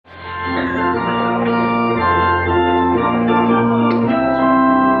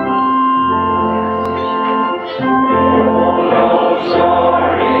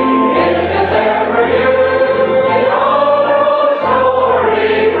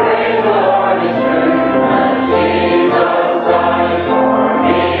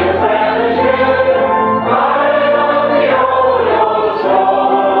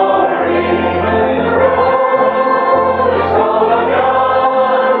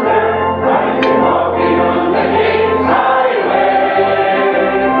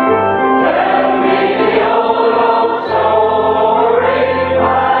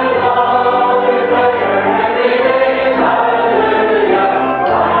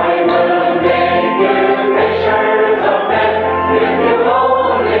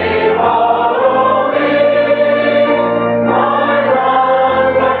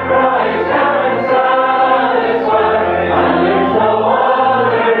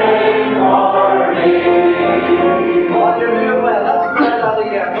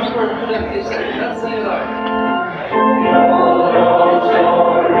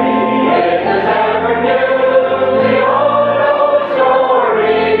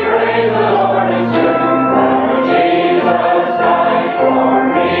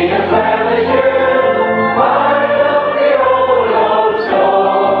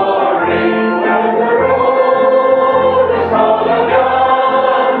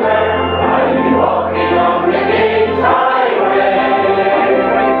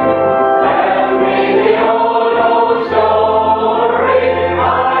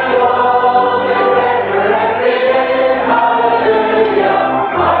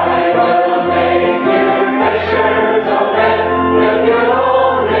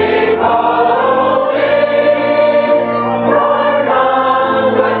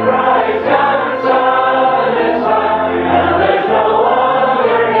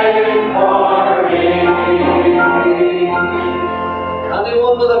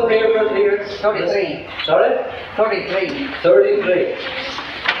33. Sorry? 33. 33.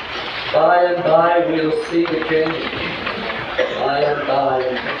 By and by we'll see the King. By and by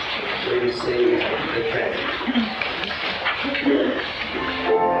we'll see the King.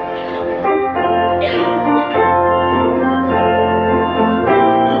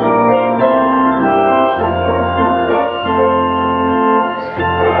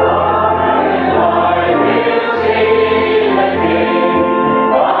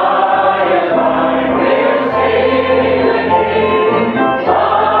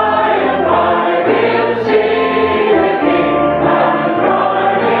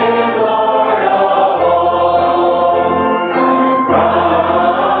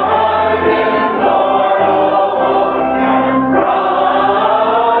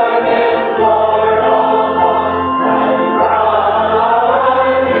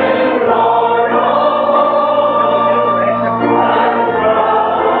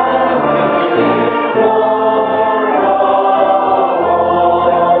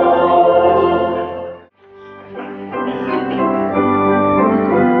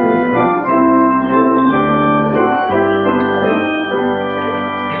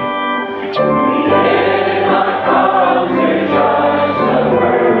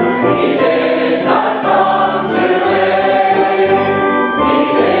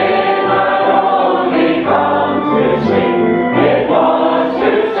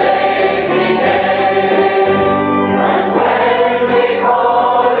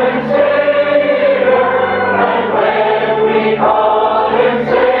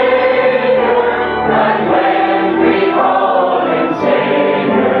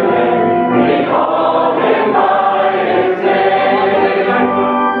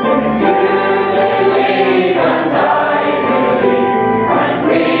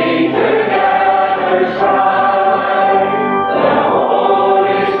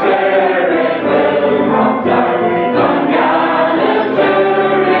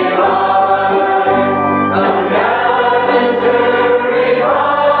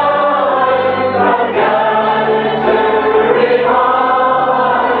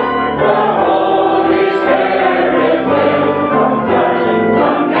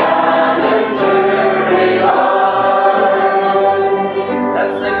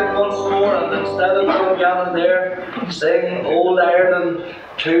 Sing Old Ireland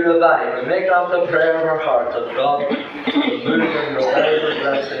to revive, and make that the prayer of our heart that God will move and revive and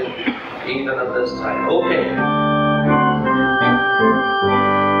blessing even at this time. Okay.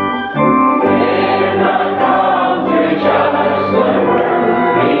 Did not come to judge the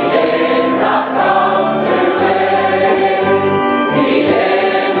world, He did not come to live. He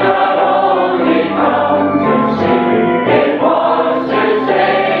did not only come to sing, it was to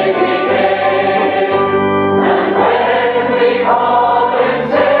save He came. And when we call Him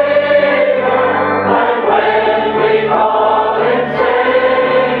Savior, and when we call Him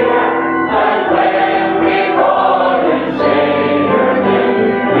Savior, and when we call Him Savior, then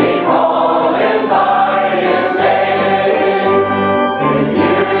we call Him by His name. If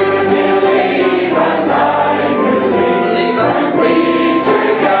you believe and I believe, and we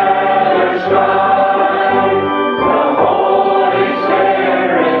together strive, the Holy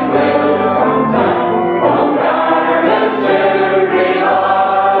Spirit will come down on Ireland to revive,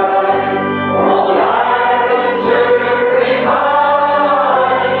 on Ireland to revive,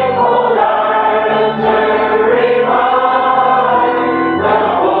 on Ireland to revive. The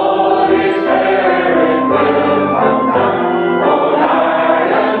Holy Spirit will come down on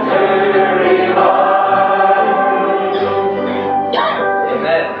Ireland to revive.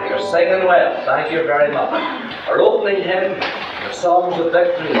 Amen. You're singing well. Thank you very much. Our opening hymn, the Songs of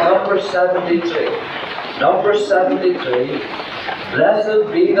Victory, number 73. Number 73.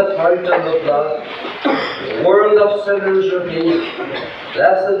 Blessed be the fountain of blood, the world of sinners redeemed.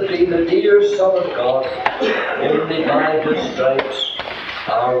 Blessed be the dear Son of God, only by His stripes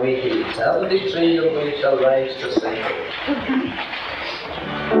are we healed. 73, and we shall rise to sing.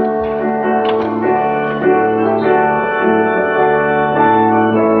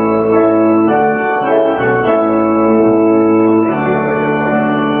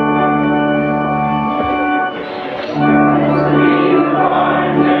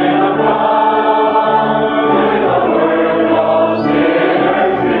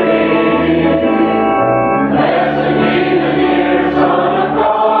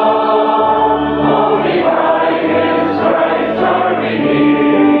 Only by His stripes are we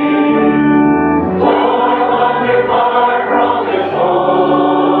healed.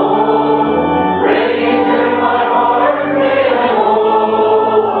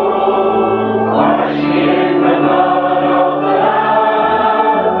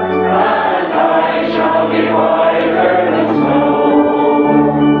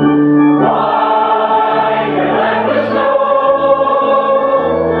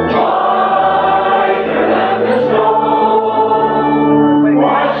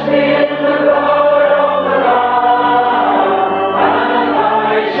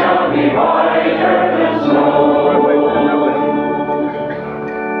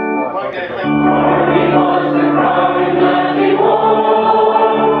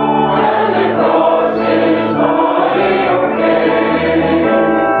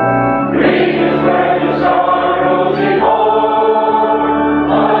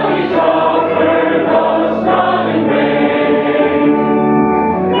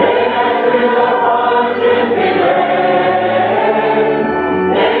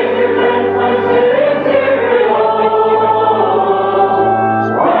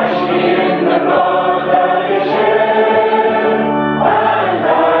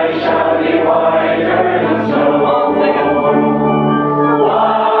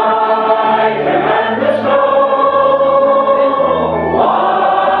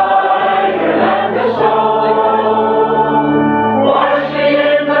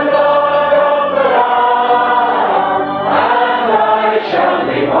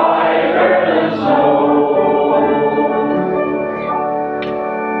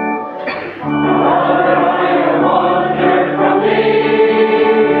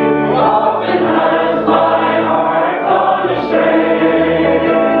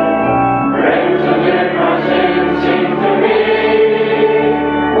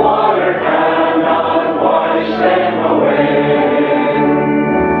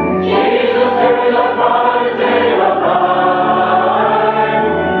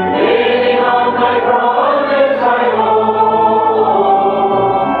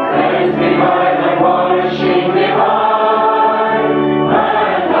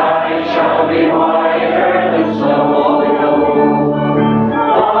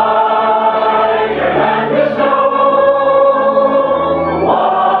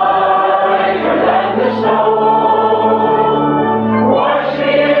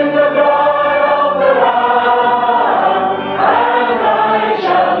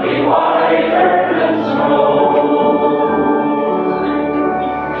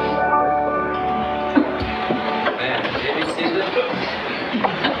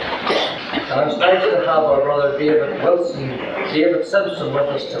 nice to have our brother David Simpson with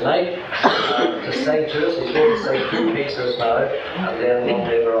us tonight to sing to us. He's going to sing 2 pieces now and then one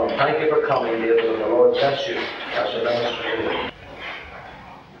later on. Thank you for coming, David, and the Lord bless you as you minister to you.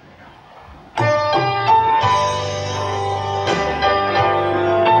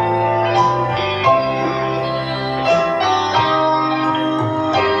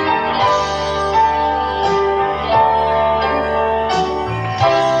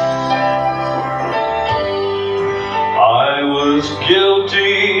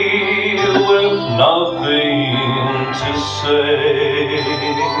 Guilty with nothing to say,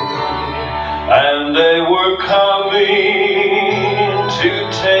 and they were coming to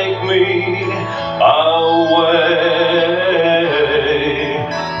take me away.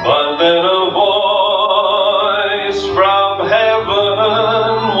 But then a voice from heaven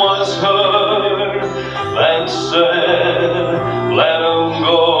was heard that said, "Let 'em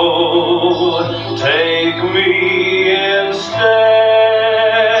go, take me instead."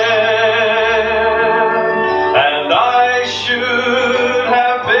 And I should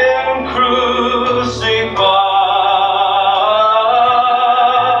have been crucified.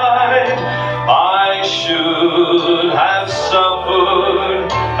 I should have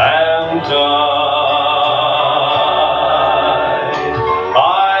suffered and died.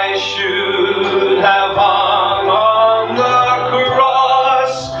 I should have hung on the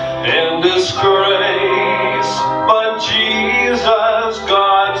cross in disgrace, but Jesus,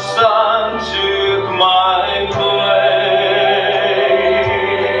 God's Son, took my place.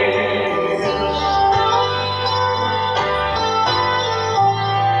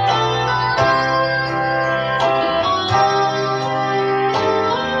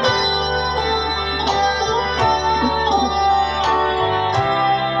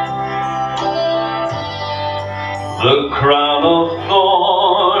 The crown of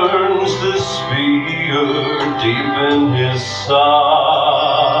thorns, the spear deep in his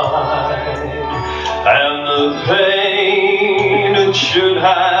side, and the pain it should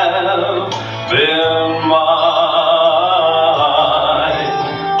have been mine.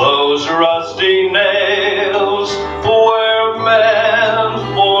 Those rusty nails were meant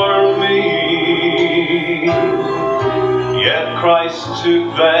for me, yet Christ took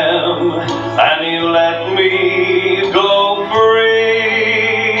them and he let me go free.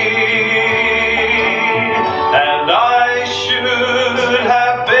 And I should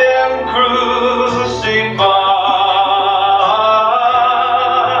have been crucified.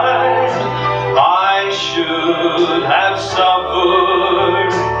 I should have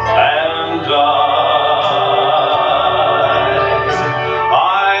suffered and died.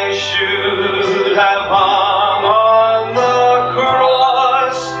 I should have hung on the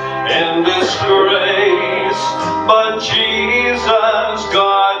cross in disgrace, but Jesus,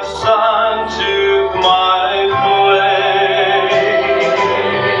 God's Son, took my place.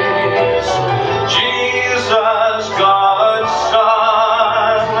 Jesus, God's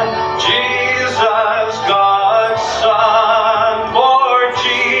Son, Jesus, God's Son, for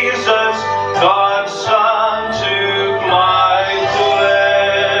Jesus, God's Son, took my place.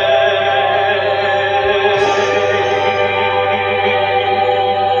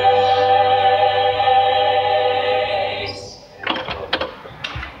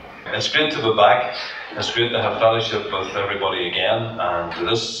 It's great to be back. It's great to have fellowship with everybody again. And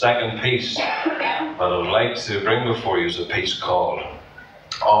this second piece that I would like to bring before you is a piece called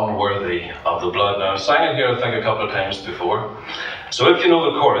Unworthy of the Blood. Now, I've sang it here, I think, a couple of times before. So if you know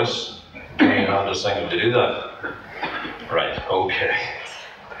the chorus, you have to sing it to do that. Right, okay.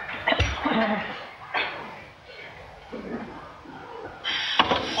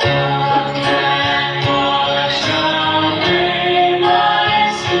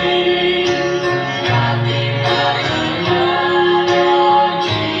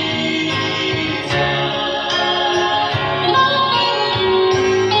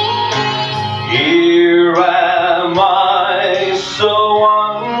 Here am I, so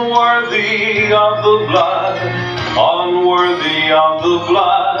unworthy of the blood, unworthy of the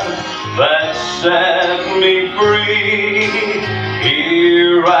blood that set me free.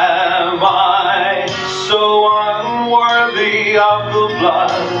 Here am I, so unworthy of the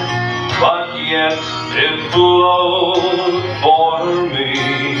blood, but yet it flowed for me.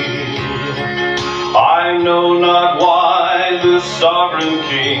 I know not why the sovereign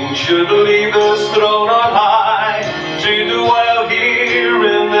King should leave his throne on high to dwell here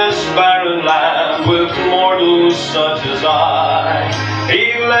in this barren land with mortals such as I.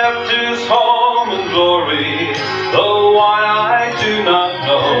 He left his home in glory, though why I do not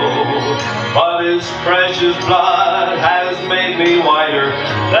know, but his precious blood has made me whiter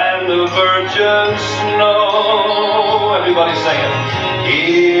than the virgin snow. Everybody saying,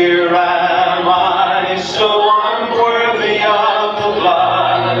 here am I, so unworthy of the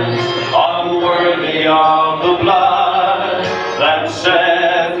blood, unworthy of the blood that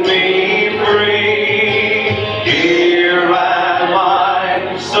set me free. Here am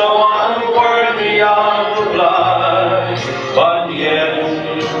I, so unworthy of the blood, but yet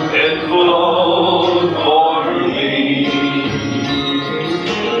it flowed for me.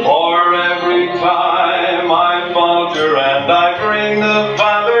 For every time I falter and I bring the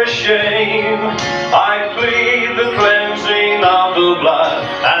Father shame, I plead the cleansing of the blood,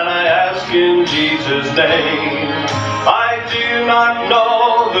 and I ask in Jesus' name. I do not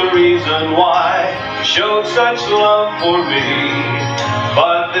know the reason why He showed such love for me,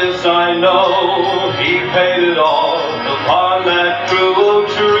 but this I know, He paid it all upon that cruel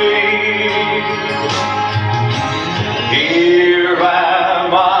tree. Here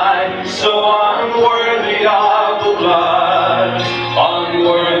am I, so unworthy of the blood,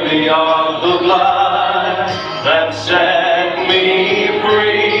 unworthy of the blood that set me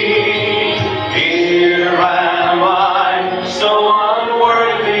free. Here am I, so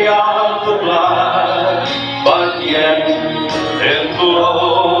unworthy of the blood, but yet it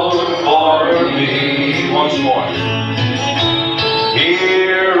flowed for me. Once more.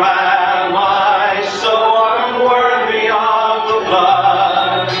 Here am I, so unworthy of the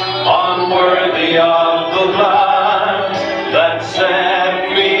blood, unworthy of the blood that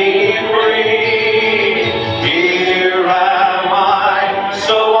set me free. Here am I,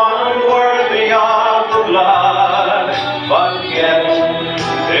 so unworthy of the blood, but yet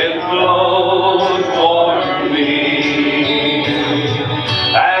it flowed for me.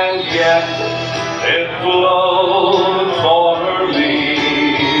 And yet it flowed for me.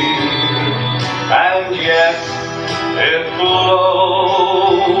 And yet it flowed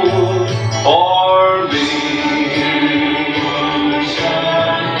for me.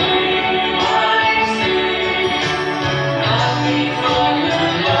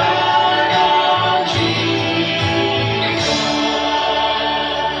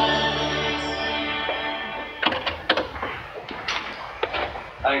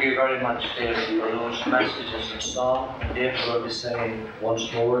 Thank you very much, David, for those messages and song. David will be singing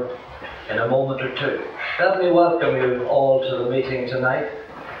once more in a moment or two. Let me welcome you all to the meeting tonight.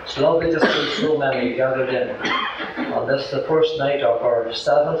 It's lovely to see so many gathered in on this, the first night of our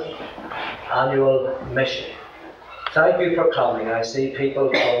 7th annual mission. Thank you for coming. I see people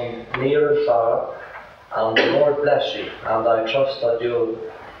from near and far, and the Lord bless you. And I trust that you'll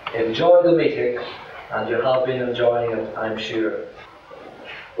enjoy the meeting, and you have been enjoying it, I'm sure.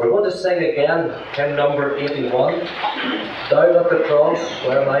 We're going to sing again hymn number 81, Down at the cross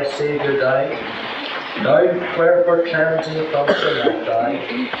where my Saviour died, down where for cleansing from sin I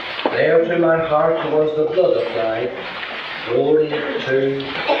died, there to my heart was the blood applied, glory to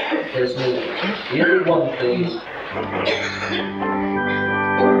His name. 81, please.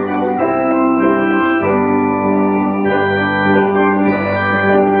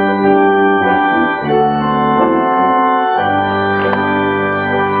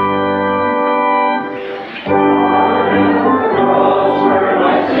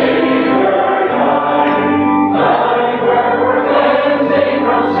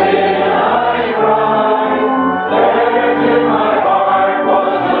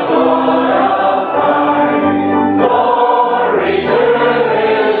 Glory to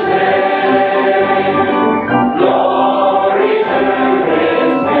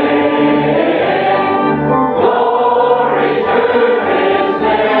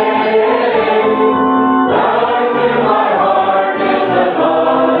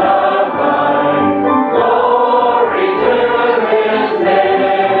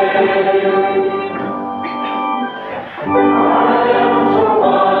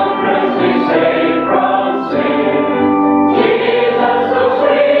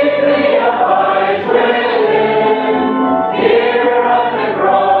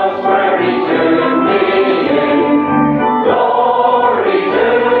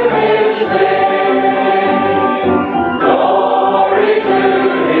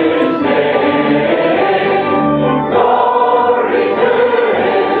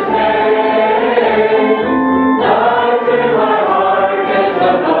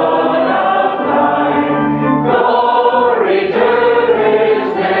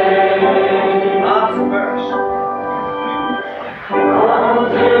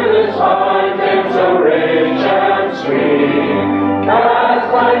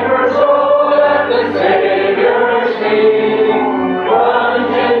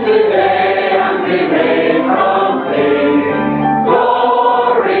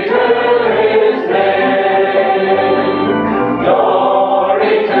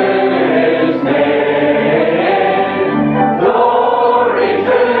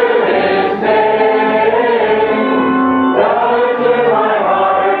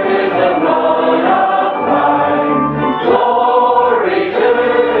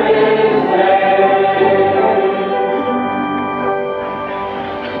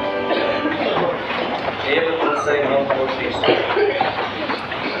Let's sing one more piece.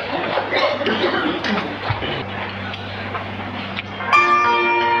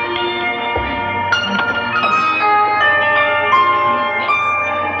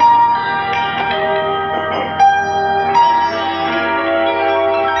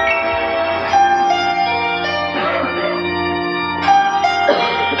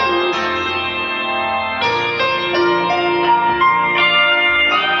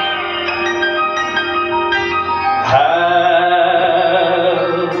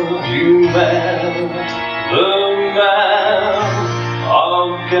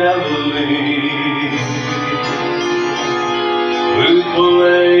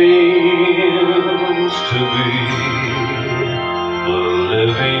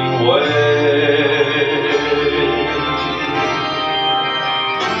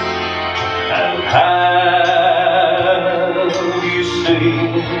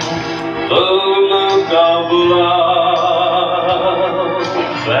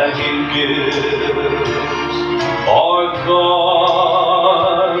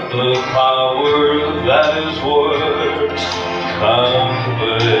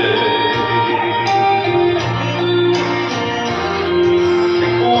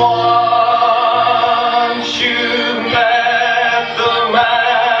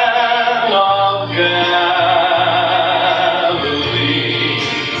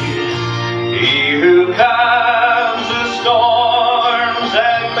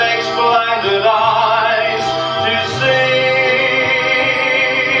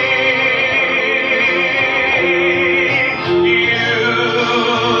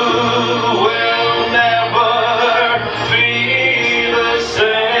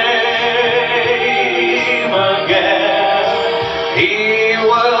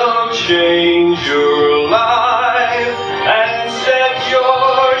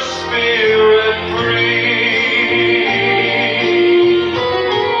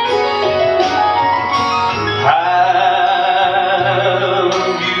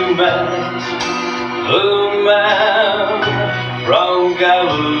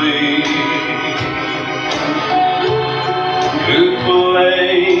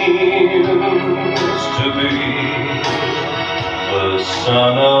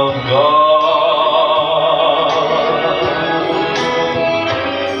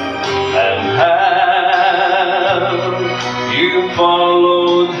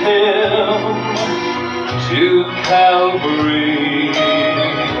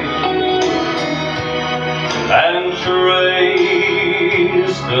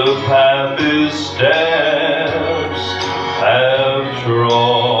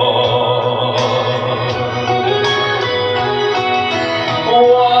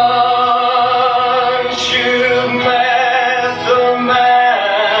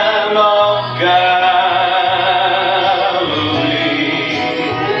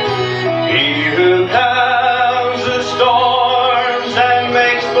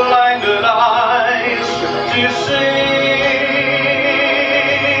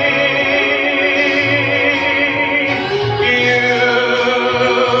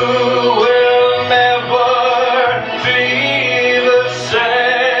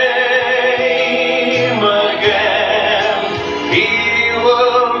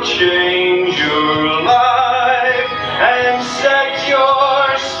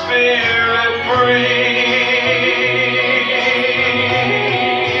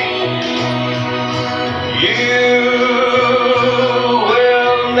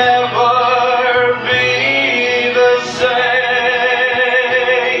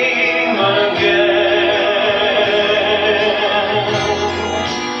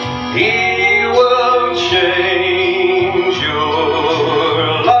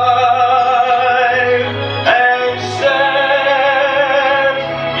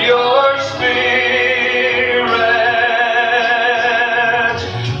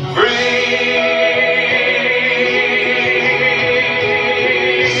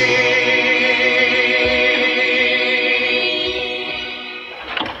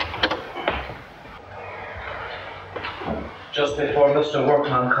 Just before Mr.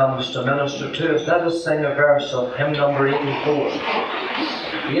 Workman comes to minister to us, let us sing a verse of hymn number 84.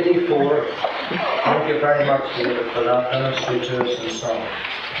 84. Thank you very much, David, for that ministry to us in song.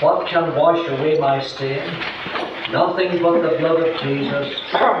 What can wash away my stain? Nothing but the blood of Jesus.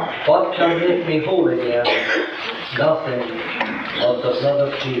 What can make me whole again? Nothing but the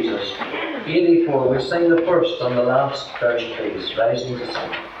blood of Jesus. 84. We sing the first and the last verse, please. Rising to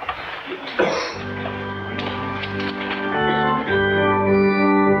sing.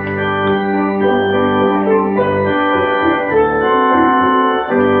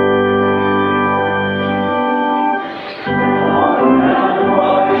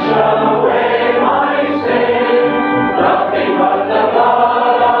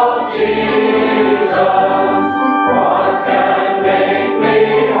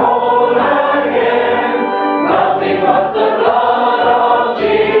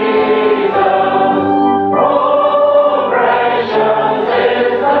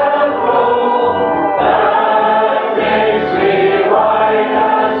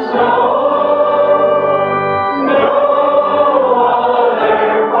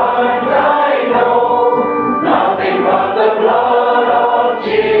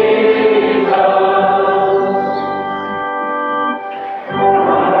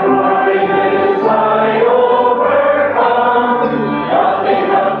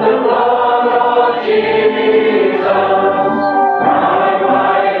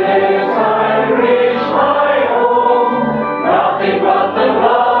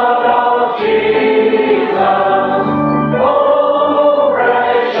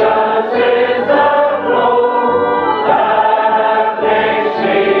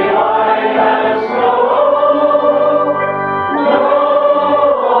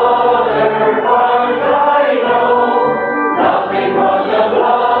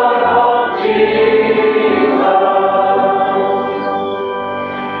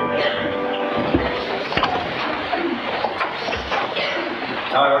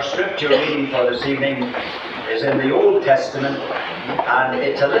 Now our scripture reading for this evening is in the Old Testament, and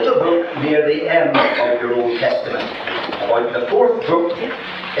it's a little book near the end of your Old Testament, about the 4th book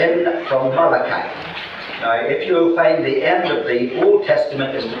in from Malachi. Now if you'll find the end of the Old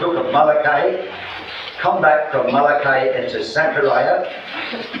Testament is the book of Malachi, come back from Malachi into Zechariah,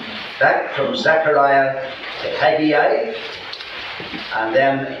 back from Zechariah to Haggai, and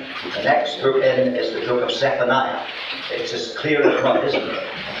then the next book in is the book of Zephaniah. It's as clear as mud, isn't it?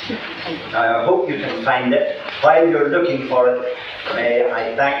 Now I hope you can find it. While you're looking for it, may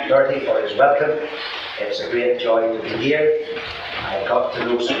I thank Bertie for his welcome. It's a great joy to be here. I've got to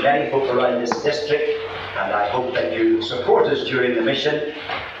know so many folk around this district, and I hope that you support us during the mission,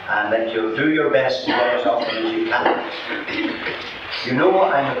 and that you'll do your best to get as often as you can. You know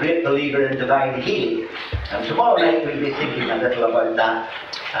I'm a great believer in divine healing, and tomorrow night we'll be thinking a little about that.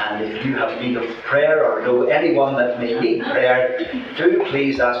 And if you have need of prayer or know anyone that may need prayer, do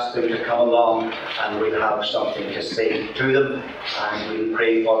please ask them to come along, and we'll have something to say to them, and we'll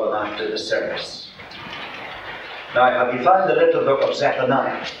pray for them after the service. Now, have you found the little book of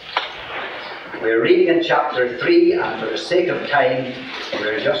Zephaniah? We're reading in chapter 3, and for the sake of time,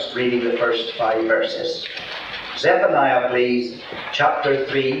 we're just reading the first 5 verses. Zephaniah, please, chapter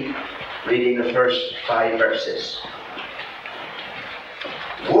 3, reading the first 5 verses.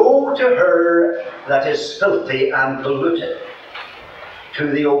 Woe to her that is filthy and polluted, to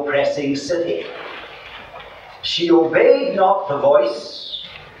the oppressing city. She obeyed not the voice,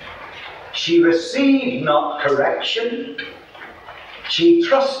 she received not correction, she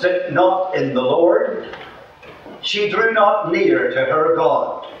trusted not in the Lord, she drew not near to her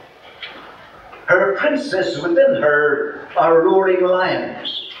God. Her princes within her are roaring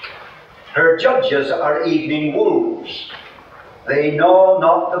lions, her judges are evening wolves. They gnaw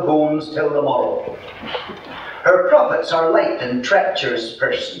not the bones till the morrow. Her prophets are light and treacherous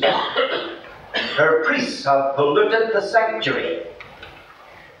persons. Her priests have polluted the sanctuary.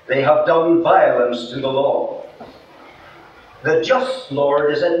 They have done violence to the law. The just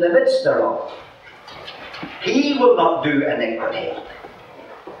Lord is in the midst thereof. He will not do iniquity.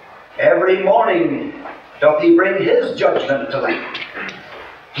 Every morning doth he bring his judgment to light.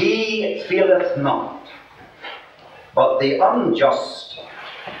 He faileth not. But the unjust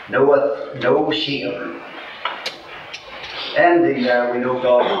knoweth no shame. Ending there, we know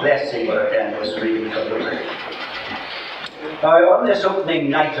God's blessing will attend this reading from the Word. Now, on this opening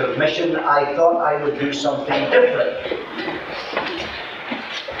night of mission, I thought I would do something different.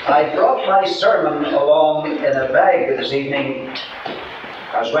 I brought my sermon along in a bag this evening,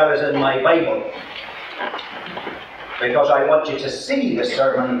 as well as in my Bible, because I want you to see the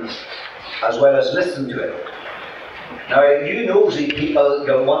sermon as well as listen to it. Now, you nosy people,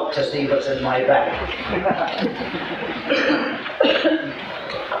 you'll want to see what's in my bag.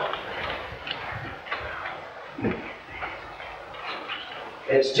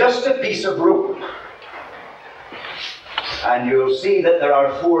 It's just a piece of rope, and you'll see that there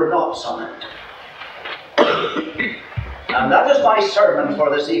are 4 knots on it. And that is my sermon for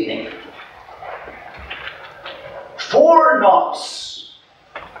this evening. 4 knots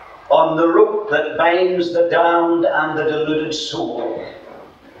on the rope that binds the damned and the deluded soul.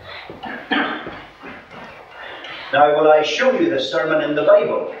 Now, will I show you the sermon in the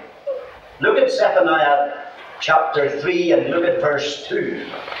Bible? Look at Zephaniah chapter 3 and look at verse 2.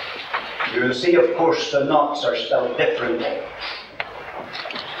 You'll see, of course, the knots are spelled differently.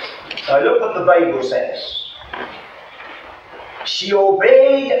 Now, look what the Bible says. She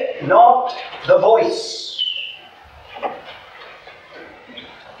obeyed not the voice.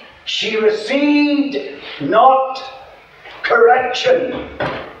 She received not correction.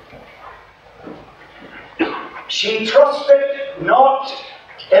 She trusted not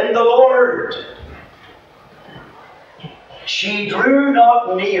in the Lord. She drew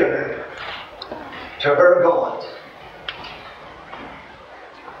not near to her God.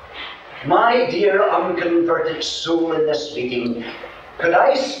 My dear unconverted soul in this meeting, could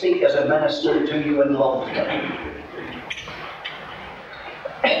I speak as a minister to you in love tonight?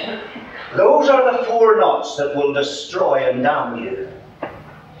 Those are the 4 knots that will destroy and damn you.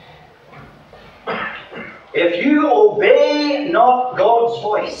 If you obey not God's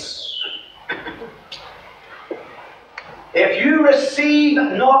voice, if you receive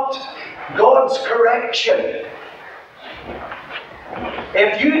not God's correction,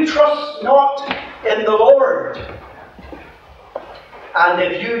 if you trust not in the Lord, and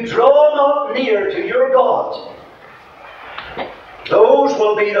if you draw not near to your God, those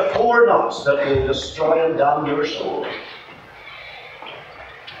will be the 4 knots that will destroy and damn your soul.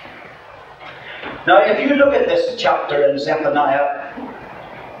 Now, if you look at this chapter in Zephaniah,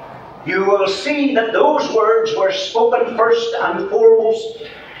 you will see that those words were spoken first and foremost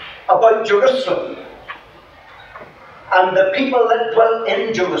about Jerusalem and the people that dwelt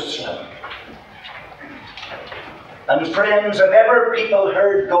in Jerusalem. And friends, if ever people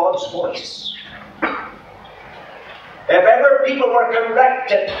heard God's voice, if ever people were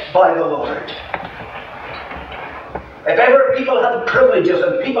corrected by the Lord, if ever people had privileges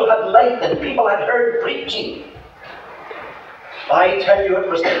and people had light and people had heard preaching, I tell you it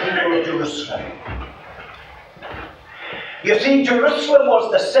was the people of Jerusalem. You see, Jerusalem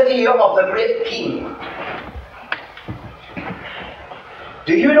was the city of the great king.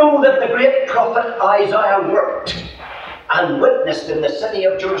 Do you know that the great prophet Isaiah worked and witnessed in the city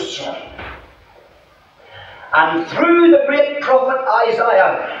of Jerusalem? And through the great prophet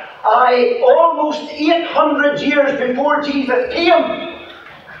Isaiah, almost 800 years before Jesus came,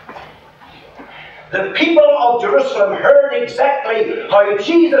 the people of Jerusalem heard exactly how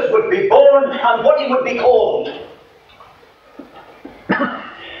Jesus would be born and what he would be called.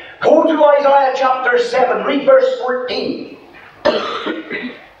 Go to Isaiah chapter 7, read verse 14.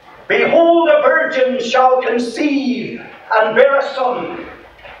 Behold, a virgin shall conceive and bear a son,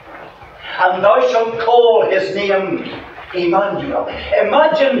 and thou shalt call his name Emmanuel.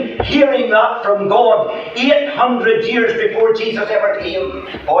 Imagine hearing that from God 800 years before Jesus ever came.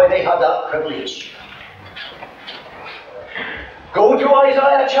 Boy, they had that privilege. Go to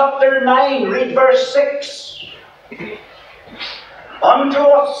Isaiah chapter 9, read verse 6. Unto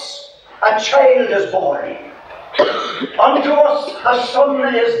us a child is born, unto us a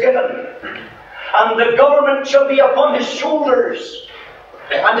son is given, and the government shall be upon his shoulders,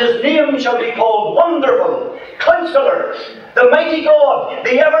 and his name shall be called Wonderful, Counselor, the Mighty God,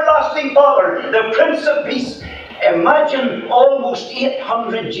 the Everlasting Father, the Prince of Peace. Imagine almost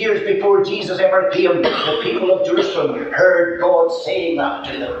 800 years before Jesus ever came, the people of Jerusalem heard God saying that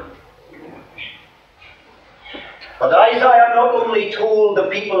to them. But Isaiah not only told the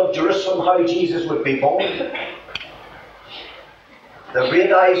people of Jerusalem how Jesus would be born, the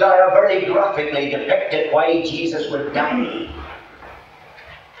great Isaiah very graphically depicted why Jesus would die.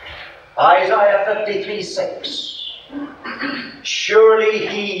 Isaiah 53:6. Surely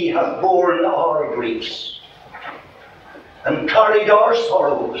he hath borne our griefs and carried our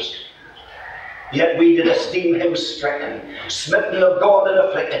sorrows, yet we did esteem him stricken, smitten of God and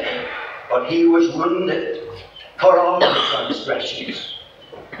afflicted. But he was wounded for our transgressions,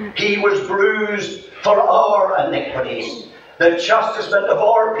 he was bruised for our iniquities. The chastisement of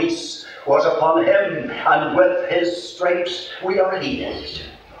our peace was upon him, and with his stripes we are healed.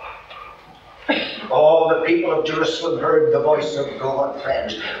 All the people of Jerusalem heard the voice of God,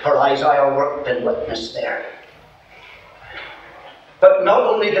 friends, for Isaiah worked and witnessed there. But not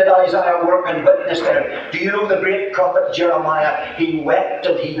only did Isaiah work and witness there, do you know the great prophet Jeremiah? He wept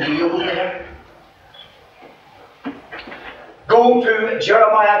and he kneeled there. Go to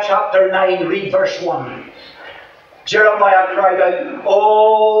Jeremiah chapter 9, read verse 1. Jeremiah cried out,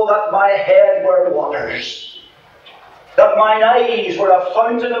 "Oh, that my head were waters, that mine eyes were a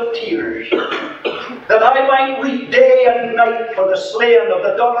fountain of tears, that I might weep day and night for the slaying of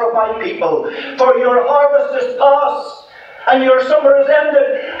the daughter of my people. For your harvest is past, and your summer is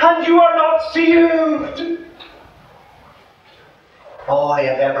ended, and you are not saved." Oh,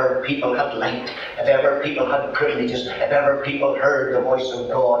 if ever people had light, if ever people had privileges, if ever people heard the voice of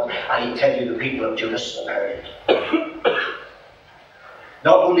God, I tell you, the people of Jerusalem heard it.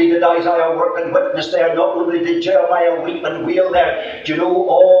 Not only did Isaiah work and witness there, not only did Jeremiah weep and wail there, do you know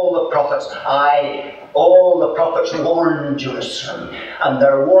all the prophets? All the prophets warned Jerusalem, and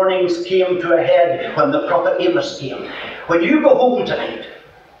their warnings came to a head when the prophet Amos came. When you go home tonight,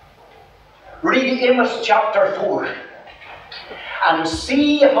 read Amos chapter 4 and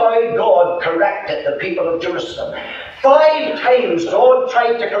see how God corrected the people of Jerusalem. 5 times God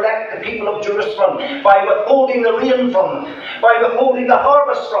tried to correct the people of Jerusalem by withholding the rain from them, by withholding the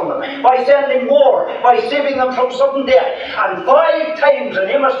harvest from them, by sending war, by saving them from sudden death. And 5 times in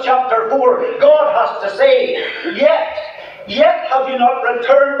Amos chapter 4, God has to say, Yet have you not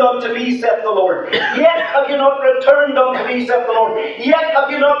returned unto me, saith the Lord. Yet have you not returned unto me, saith the Lord. Yet have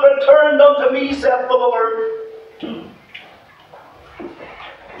you not returned unto me, saith the Lord.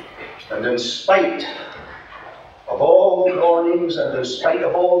 And in spite of all the warnings, and in spite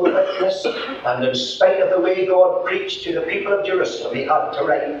of all the witness, and in spite of the way God preached to the people of Jerusalem, he had to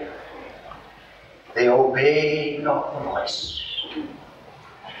write, they obeyed not the voice.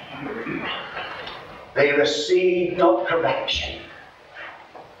 They received not correction.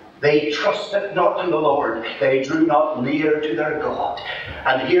 They trusted not in the Lord. They drew not near to their God.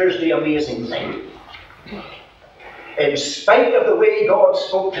 And here's the amazing thing. in spite of the way God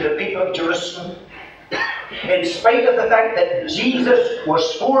spoke to the people of Jerusalem, in spite of the fact that Jesus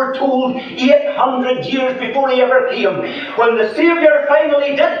was foretold 800 years before he ever came, when the Saviour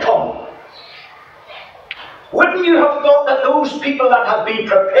finally did come, wouldn't you have thought that those people that had been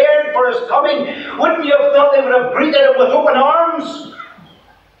prepared for his coming, wouldn't you have thought they would have greeted him with open arms?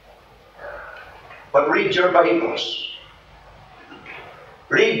 But read your Bibles.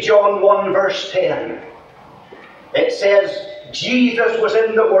 Read John 1 verse 10. It says, Jesus was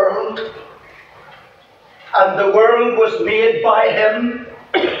in the world, and the world was made by him,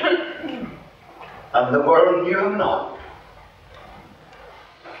 and the world knew him not.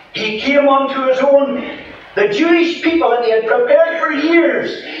 He came unto his own, the Jewish people that he had prepared for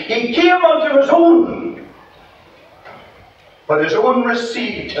years. He came unto his own, but his own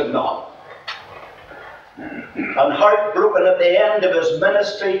received him not. And heartbroken at the end of his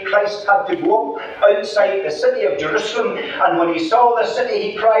ministry, Christ had to go up outside the city of Jerusalem, and when he saw the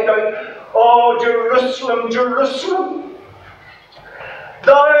city, he cried out, "Oh, Jerusalem, Jerusalem,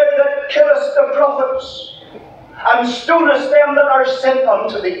 thou that killest the prophets, and stonest them that are sent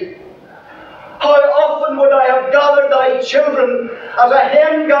unto thee. How often would I have gathered thy children, as a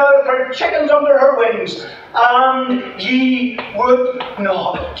hen gathereth her chickens under her wings, and ye would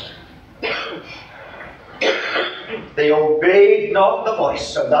not." They obeyed not the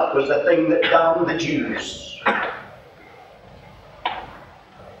voice, and that was the thing that damned the Jews.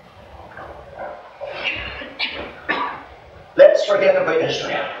 Let's forget about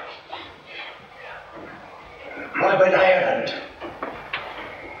Israel. What about Ireland?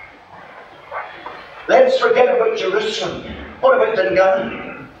 Let's forget about Jerusalem. What about Dungannon?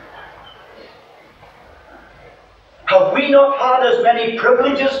 Have we not had as many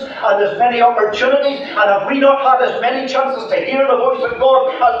privileges and as many opportunities, and have we not had as many chances to hear the voice of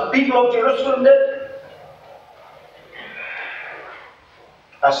God as the people of Jerusalem did?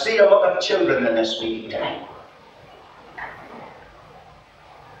 I see a lot of children in this meeting tonight.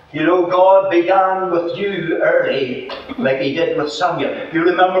 You know, God began with you early, like he did with Samuel. You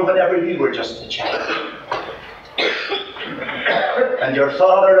remember whenever you were just a child, and your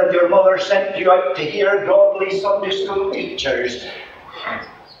father and your mother sent you out to hear godly Sunday school teachers.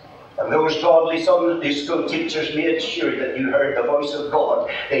 And those godly Sunday school teachers made sure that you heard the voice of God.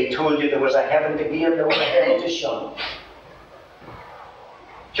 They told you there was a heaven to be and there was a hell to shun.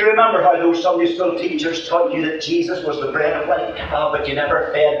 Do you remember how those Sunday school teachers taught you that Jesus was the bread of life? Ah, but you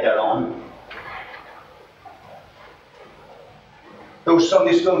never fed thereon. Those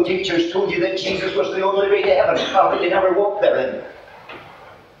Sunday school teachers told you that Jesus was the only way to heaven. Ah, but you never walked therein.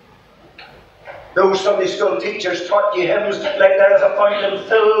 Those Sunday school teachers taught you hymns like there is a fountain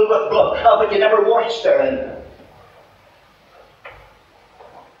filled with blood. Ah, but you never washed therein.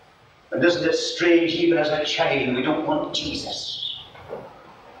 And isn't it strange, even as a child, we don't want Jesus?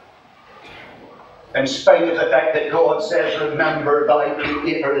 In spite of the fact that God says, "Remember thy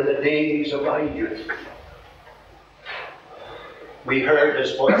Creator in the days of thy youth." We heard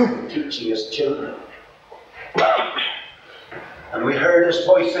his voice in teaching as children. And we heard his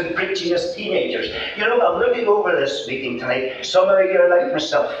voice in preaching as teenagers. You know, I'm looking over this meeting tonight. Some of you are like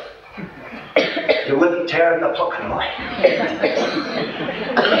myself. You wouldn't turn the plucking line.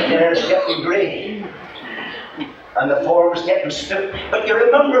 The hair's getting grey. And the form's getting stiff. But you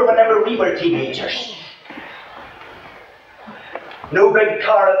remember whenever we were teenagers. No big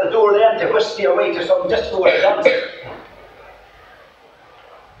car at the door then to whisk you away to some disco or dance.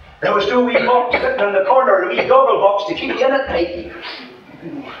 There was no wee box sitting in the corner, a wee goggle box to keep you in at night.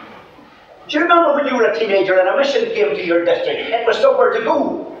 Do you remember when you were a teenager and a mission came to your district? It was somewhere to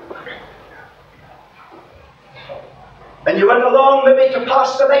go. And you went along maybe to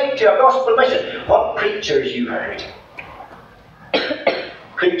pass the night to a gospel mission. What preachers you heard.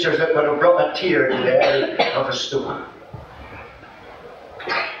 Preachers that would have brought a tear to the eye of a stone.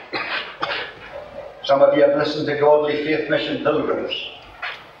 Some of you have listened to Godly Faith Mission Pilgrims.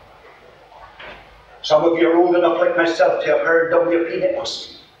 Some of you are old enough like myself to have heard W.P.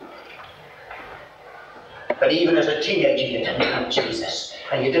 Nicholson. But even as a teenager you didn't want Jesus.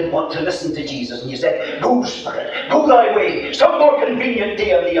 And you didn't want to listen to Jesus. And you said, "Go, Spirit, go thy way. Some more convenient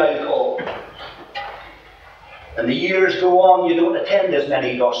day of thee I'll call." And the years go on, you don't attend as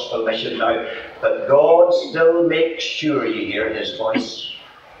many gospel missions now. But God still makes sure you hear his voice.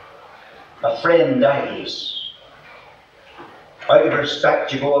 A friend dies. Out of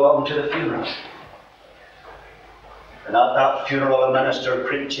respect you go along to the funeral. And at that funeral a minister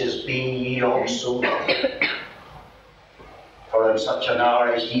preaches, "Be ye also ready. For in such an hour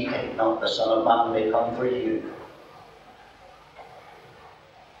as ye think not, the Son of Man may come for you."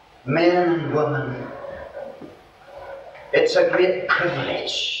 Men and women, It's a great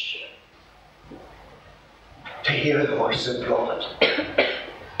privilege to hear the voice of God.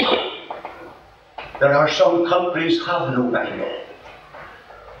 There are some countries have no Bible.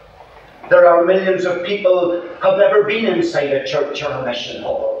 There are millions of people who have never been inside a church or a mission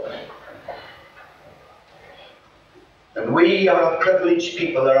hall. And we are a privileged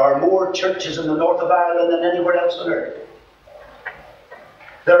people. There are more churches in the north of Ireland than anywhere else on earth.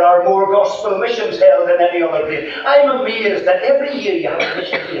 There are more gospel missions held than any other place. I'm amazed that every year you have a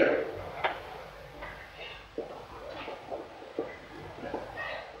mission here.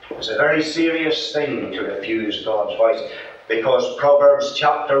 It's a very serious thing to refuse God's voice, because Proverbs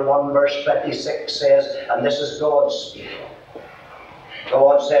chapter 1 verse 26 says, and this is God speaking,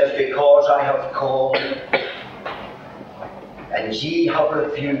 God says, because I have called and ye have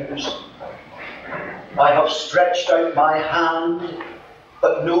refused, I have stretched out my hand,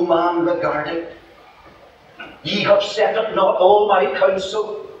 but no man regarded. Ye have set at naught all my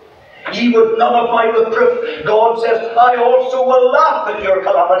counsel. Ye would none of my reproof. God says, I also will laugh at your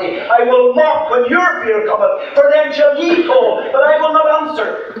calamity. I will mock when your fear cometh. For then shall ye call, but I will not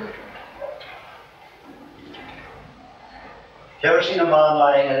answer. You ever seen a man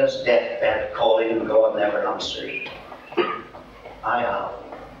lying in his deathbed calling and God never answers? I have.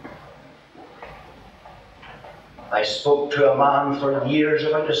 I spoke to a man for years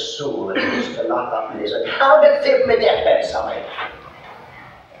about his soul, and he used to laugh at me. He said, I'll get saved my deathbed, Sammy.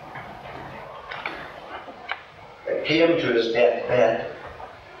 I came to his deathbed,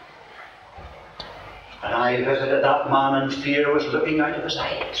 and I visited that man, and fear was looking out of his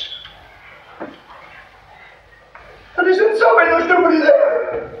eyes. And he said, Sammy, there's nobody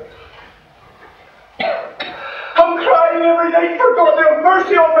there. I'm crying every night for God to have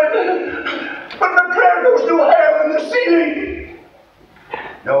mercy on me. But my prayer goes no higher than the ceiling.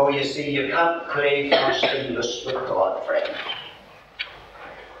 No, you see, you can't pray fasting this with God, friend.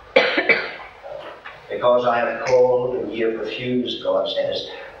 Because I have called and ye have refused, God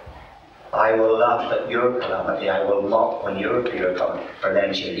says, I will laugh at your calamity, I will mock when your fear comes, for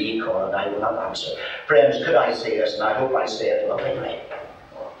then shall ye call and I will not answer. Friends, could I say this, and I hope I say it lovingly.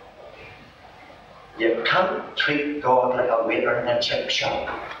 You can't treat God like a waiter in a chip shop.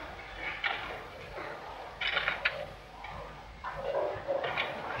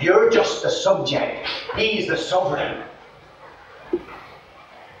 You're just the subject. He's the sovereign.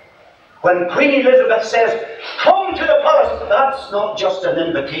 When Queen Elizabeth says, come to the palace, that's not just an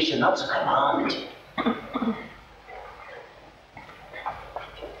invitation, that's a command.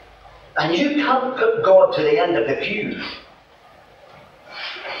 And you can't put God to the end of the queue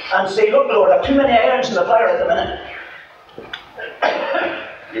and say, look, Lord, I've too many irons in the fire at the minute.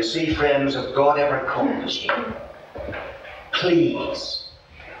 You see, friends, if God ever calls you, please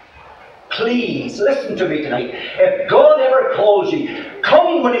listen to me tonight. If God ever calls you,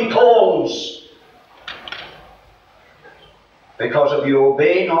 come when He calls. Because if you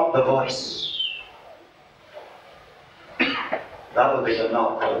obey not the voice, that will be the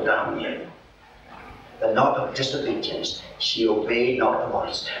knock that will damn you. The knock of disobedience. She obeyed not the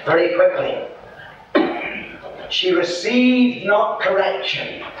voice. Very quickly. She received not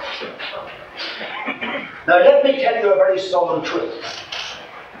correction. Now let me tell you a very solemn truth.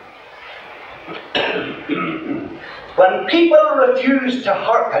 When people refuse to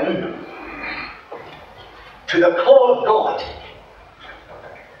hearken to the call of God,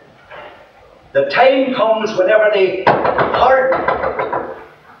 the time comes whenever they hearken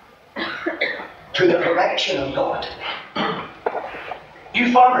to the correction of God.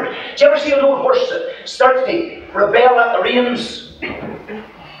 You farmers, do you ever see an old horse that starts to rebel at the reins?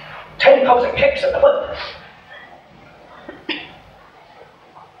 Time comes and kicks at the whip.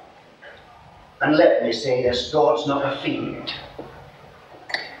 And let me say this, God's not a fiend.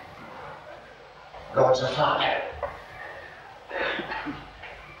 God's a father.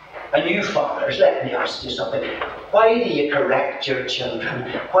 And you fathers, let me ask you something. Why do you correct your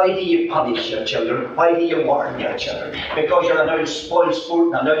children? Why do you punish your children? Why do you warn your children? Because you're an old spoiled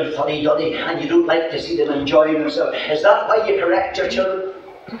sport and an old fuddy-duddy and you don't like to see them enjoying themselves. Is that why you correct your children?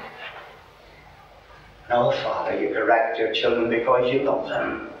 No, Father, you correct your children because you love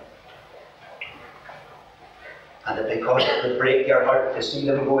them. And because it would break your heart to see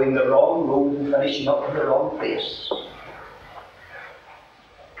them going the wrong road and finishing up in the wrong place.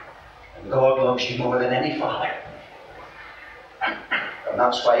 And God loves you more than any father. And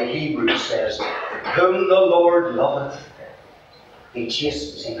that's why Hebrews says, whom the Lord loveth, He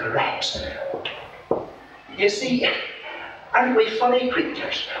chastens and corrects. You see, aren't we funny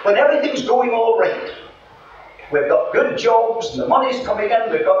creatures? When everything's going all right, we've got good jobs and the money's coming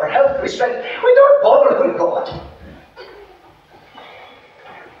in, we've got our health, we don't bother with God.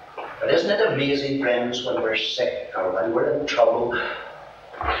 But isn't it amazing, friends, when we're sick or when we're in trouble,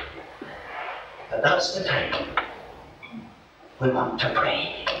 that that's the time we want to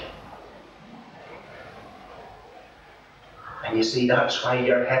pray. And you see, that's why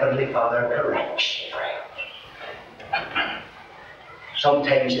your Heavenly Father corrects you, friends.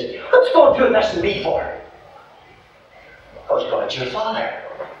 Sometimes you say, what's God doing this to me for? Because God's your Father.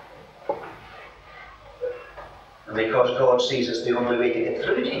 And because God sees it's the only way to get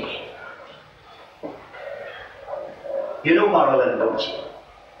through to you. You know Maryland, don't you?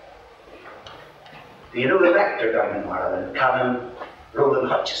 Do you know the rector down in Maryland, Canon Roland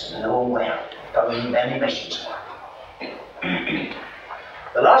Hutchison, and all well, done many missions work.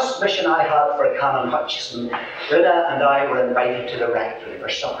 The last mission I had for Canon Hutchison, Rina and I were invited to the rectory for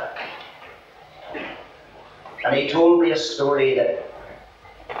supper. And he told me a story that,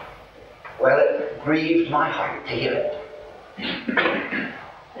 well, it grieved my heart to hear it.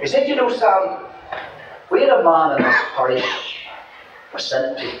 He said, you know, Sam, we had a man in this parish, was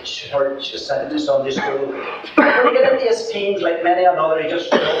sent to church, was sent to Sunday school. When he got into his teens, like many another, he just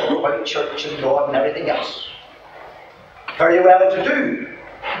talked about church and God and everything else. Very well to do.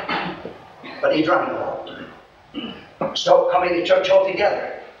 But he drank a lot. Stopped coming to church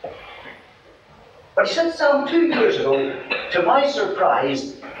altogether. But he said, Sam, 2 years ago, to my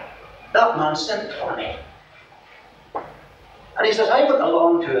surprise, that man sent for me. And he says, I went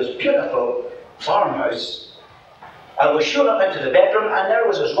along to his beautiful farmhouse. I was shown up into the bedroom, and there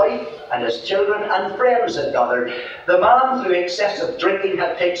was his wife and his children and friends had gathered. The man, through excessive drinking,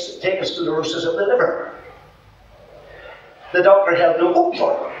 had taken sclerosis of the liver. The doctor held no hope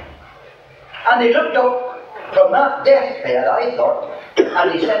for him. And he looked up from that deathbed, I thought,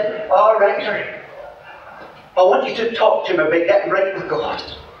 and he said, oh, Rector, I want you to talk to him about getting right with God.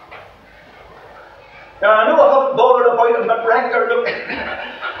 Now, I know I haven't bothered about him, but Rector, look,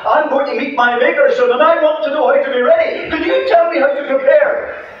 I'm going to meet my Maker soon, and I want to know how to be ready. Could you tell me how to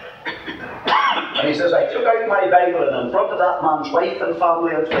prepare? And he says, I took out my Bible, and in front of that man's wife and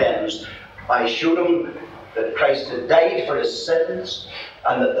family and friends, I showed him that Christ had died for his sins,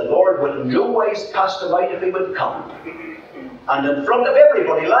 and that the Lord would in no wise cast him out if he would come. And in front of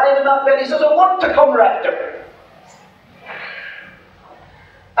everybody, lying in that bed, he says, I want to come, Rector.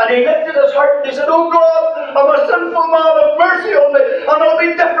 And he lifted his heart and he said, oh God, I'm a sinful man, have mercy on me, and I'll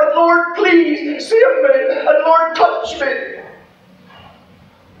be different. Lord, please save me, and Lord, touch me.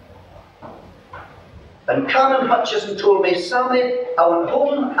 And Canon Hutchison told me, Sammy, I went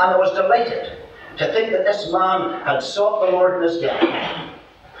home and I was delighted to think that this man had sought the Lord in his death,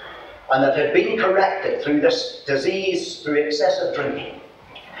 and that had been corrected through this disease, through excessive drinking.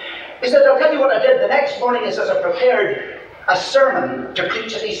 He said, I'll tell you what I did. The next morning, he says, I prepared a sermon to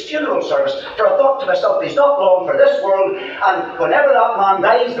preach at his funeral service, for I thought to myself, he's not long for this world, and whenever that man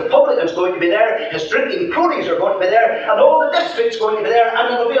dies, the publican's going to be there, his drinking cronies are going to be there, and all the district's going to be there,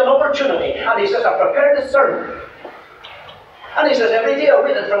 and it'll be an opportunity. And he says, I prepared a sermon. And he says, every day I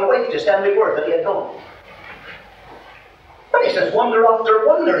waited for the wife to send me word that he had gone. But he says, wonder after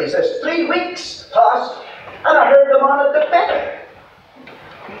wonder. He says, 3 weeks passed, and I heard the man had got better.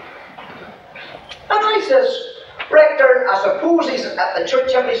 And I says, Rector, I suppose he's at the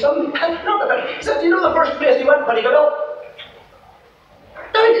church every Sunday. Not a bit. He said, do you know the first place he went when he got up?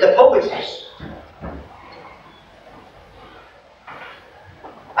 Down to the pub, he says.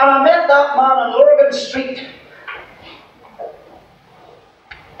 And I met that man on Lorgan Street.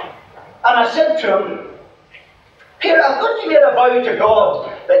 And I said to him, Peter, I thought you made a vow to God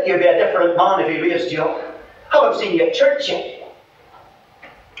that you'd be a different man if he raised you up. I haven't seen you at church yet.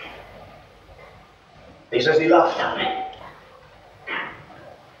 He says he laughed at me.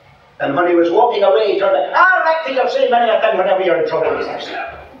 And when he was walking away, he turned to me, Rector, you'll say many a thing whenever you're in trouble, he says.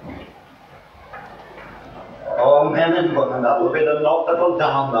 Oh, men and women, that will be the knot that will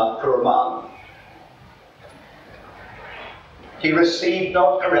damn that poor man. He received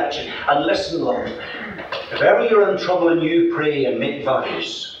not correction. And listen, Lord, if ever you're in trouble and you pray and make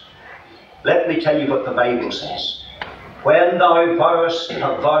vows, let me tell you what the Bible says. When thou vowest a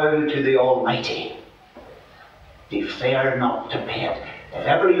vow to the Almighty, defer not to pay it. If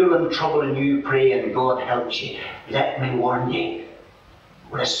ever you're in trouble and you pray and God helps you, let me warn you,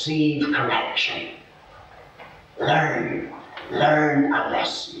 receive correction. Learn a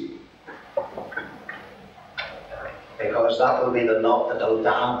lesson. Because that will be the knot that will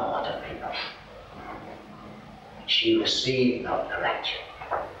damn a lot of people. She received not correction.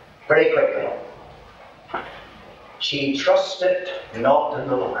 Very quickly. She trusted not in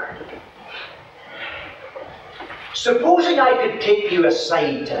the Lord. Supposing I could take you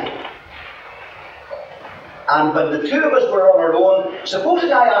aside tonight And when the two of us were on our own,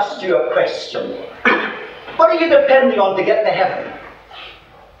 supposing I asked you a question, what are you depending on to get to heaven?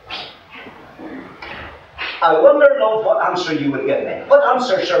 I wonder, Lord, what answer you would give me. What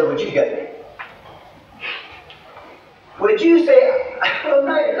answer, sir, would you give me? Would you say, well,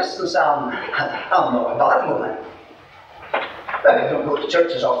 now, listen, Sam, I'm not a bad woman. Well, I don't go to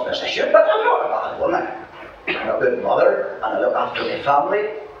church as often as I should, but I'm not a bad woman. I'm a good mother, and I look after my family,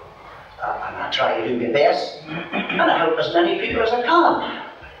 and I try to do my best, and I help as many people as I can.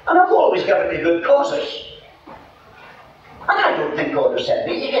 And I've always given me good causes. And I don't think God has sent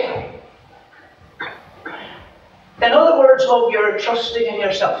me to hell. In other words, love, you're trusting in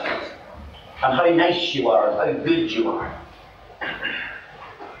yourself, and how nice you are, and how good you are.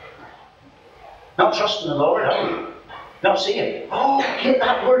 Not trusting the Lord, are you? Not saying, oh, I hate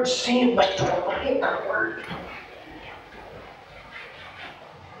that word, save, Mr. I hate that word.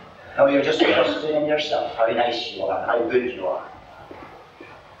 No, you're just trusting in yourself, how nice you are, how good you are.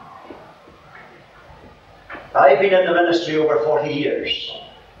 I've been in the ministry over 40 years.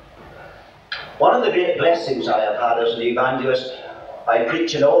 One of the great blessings I have had as an evangelist, I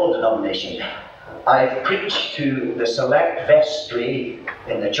preach in all denominations. I've preached to the select vestry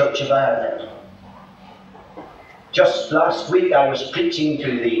in the Church of Ireland. Just last week I was preaching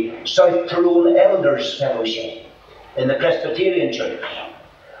to the South Tyrone Elders Fellowship in the Presbyterian Church.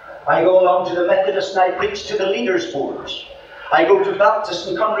 I go along to the Methodist and I preach to the leaders' boards. I go to Baptist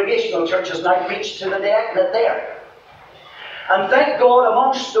and Congregational churches and I preach to the diaconate there. And thank God,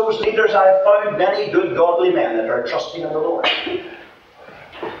 amongst those leaders I have found many good godly men that are trusting in the Lord.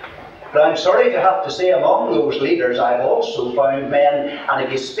 But I'm sorry to have to say, among those leaders I've also found men, and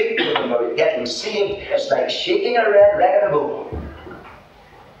if you speak to them about getting saved, it's like shaking a red rag in a bowl.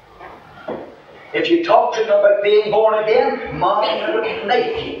 If you talk to them about being born again, man, they would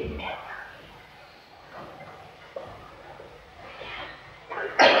knife you.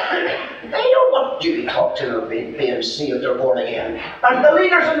 They don't want you to talk to them about being saved or born again. And the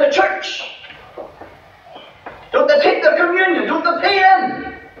leaders in the church, don't they take the communion? Don't they pay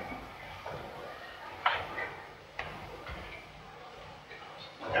in?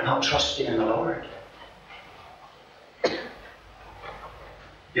 They're not trusting in the Lord.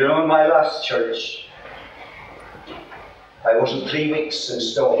 You know, in my last church, I wasn't 3 weeks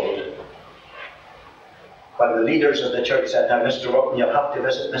installed when the leaders of the church said, now, Mr. Workman, you'll have to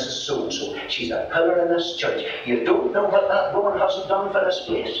visit Mrs. So-and-so. She's a pillar in this church. You don't know what that woman hasn't done for this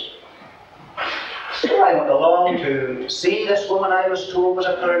place. So I went along to see this woman I was told was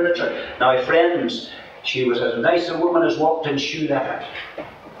a pillar in the church. Now, friends, she was as nice a woman as walked in shoe leather.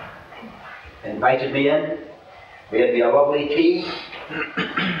 Invited me in, made me a lovely tea,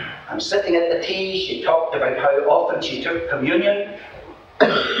 and sitting at the tea, she talked about how often she took communion.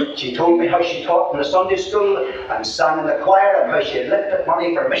 She told me how she taught in the Sunday school and sang in the choir, and how she had lifted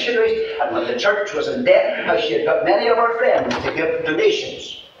money for missionaries, and when the church was in debt, how she had got many of her friends to give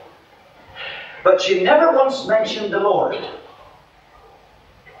donations. But she never once mentioned the Lord.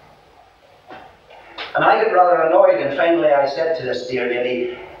 And I got rather annoyed, and finally I said to this dear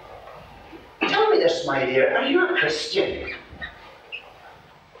lady, tell me this, my dear, are you a Christian?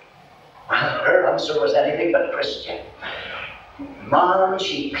 Well, her answer was anything but Christian. Man,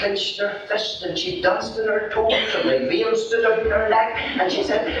 she clenched her fist and she danced in her toes and the veil stood out in her neck, and she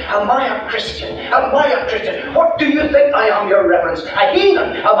said, am I a Christian? Am I a Christian? What do you think I am, your reverence? A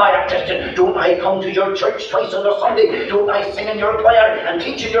heathen? Am I a Christian? Don't I come to your church twice on a Sunday? Don't I sing in your choir and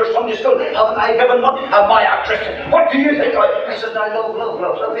teach in your Sunday school? Haven't I given money? Am I a Christian? What do you think I said, now, love,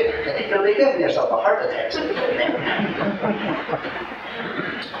 you'll be giving yourself a heart attack.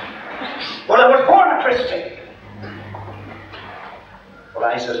 Well, I was born a Christian. Well,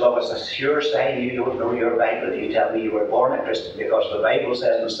 I says, love, it's a sure sign you don't know your Bible if you tell me you were born a Christian, because the Bible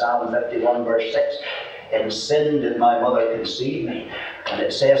says in Psalm 51 verse 6, in sin did my mother conceive me. And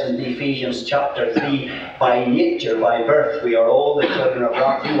it says in Ephesians chapter 3, by nature, by birth, we are all the children of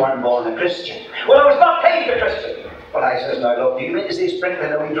God. You weren't born a Christian. Well, I was baptized a Christian. Well, I says, now look, do you mean to say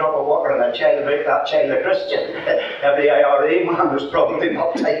sprinkling a wee drop of water on a child make that child a Christian? Every IRA man was probably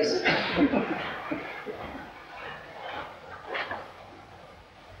baptized.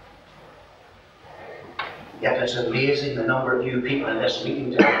 Yet it's amazing the number of you people in this meeting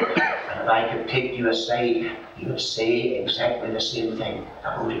today. And if I could take you aside, you would say exactly the same thing.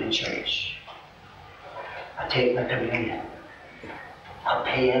 I go to the church. I take my communion. I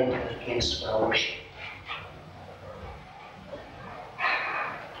pay into the place for worship.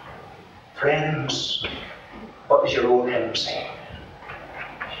 Friends, what does your old hymn say?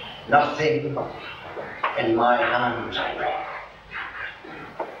 Nothing in my hands I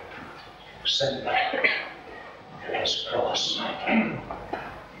bring. Simply his cross.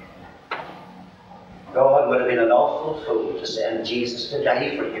 God would have been an awful fool to send Jesus to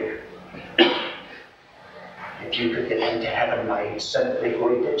die for you. If you could get into heaven by simply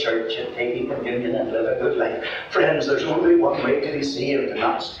going to church and taking communion and live a good life. Friends, there's only one way to be saved, and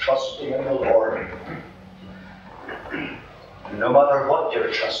that's trusting in the Lord. No matter what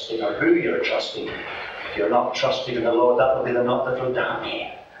you're trusting or who you're trusting, if you're not trusting in the Lord, that will be the knot that will damn you.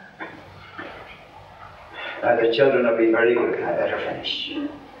 Now the children have been very good. I better finish.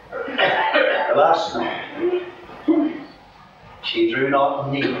 The last night, she drew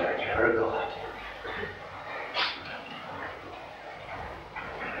not near to her God.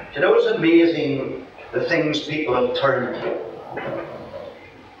 You know, it's amazing the things people have turned to.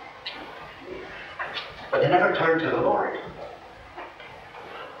 But they never turn to the Lord.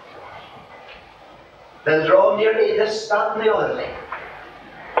 They'll draw nearly this, that, and the other thing.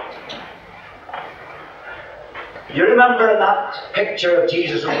 You remember in that picture of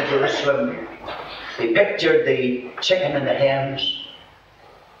Jesus over Jerusalem, he pictured the chicken and the hens.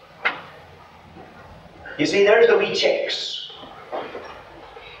 You see, there's the wee chicks.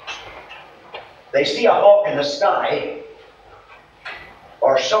 They see a hawk in the sky,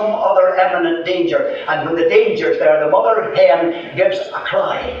 or some other imminent danger, and when the danger's there, the mother hen gives a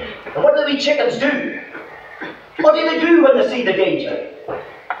cry. And what do the wee chickens do? What do they do when they see the danger?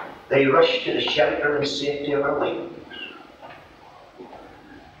 They rush to the shelter and safety of her wings.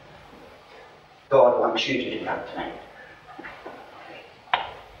 God wants you to do that tonight.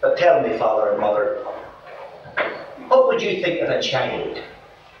 But tell me, Father and Mother, what would you think of a child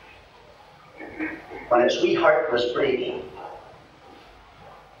when its wee heart was breaking?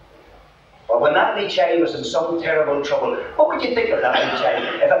 Or when that wee child was in some terrible trouble, what would you think of that wee child?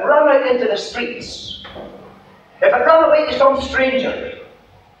 If it ran out into the streets, if it ran away to some stranger,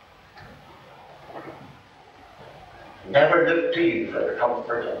 never looked to you for the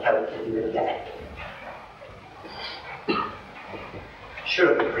comfort and help that you would get.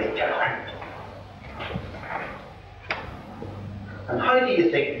 Sure, it would break your heart. And how do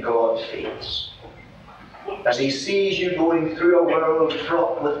you think God feels as he sees you going through a world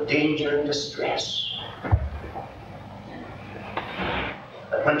fraught with danger and distress?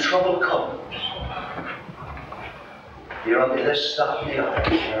 That when trouble comes, you're under this, that, and the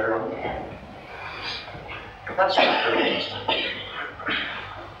other, you're on the end. That's what brings them.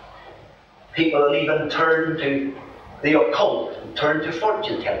 People will even turn to the occult and turn to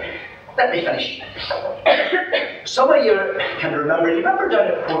fortune telling. Let me finish. Some of you can remember down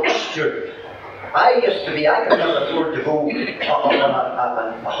at Port Stewart. I could never afford to go on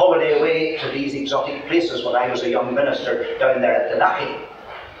a holiday away to these exotic places when I was a young minister down there at Denaki.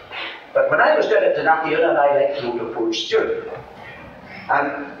 But when I was down at Denaki, and I liked to go to Port Stewart.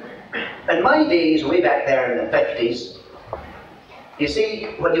 In my days, way back there in the 50s, you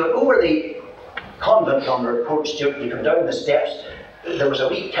see, when you went over the convent under Port Stewart, you come down the steps, there was a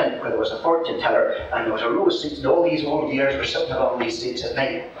wee tent where there was a fortune teller, and there was a row of seats, and all these old dears were sitting along these seats at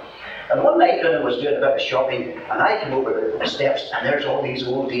night. And one night when I was doing a bit of shopping, and I came over the steps, and there's all these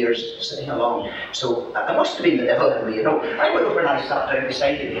old dears sitting along. So it must have been the devil in me, you know. I went over and I sat down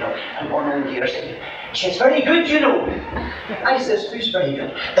beside him, you know, and one old dear said, "She's very good, you know." I says, "Who's very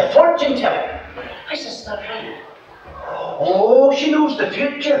good?" "The fortune teller." I says, "That's right." "Oh, she knows the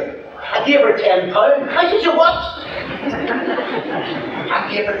future. I gave her £10. I said, "You what?" I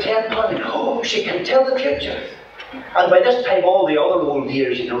gave her £10. "Oh, she can tell the future." And by this time, all the other old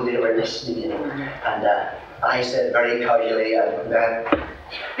dears, you know, they were listening, you know. And I said very casually,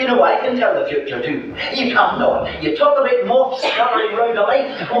 "You know, I can tell the future too." "You can't know it. You talk about moths scattering round the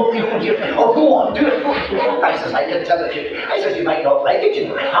light, all the old dears. Oh, go on, do it." I says, "I can tell the future." I says, "You might not like it, you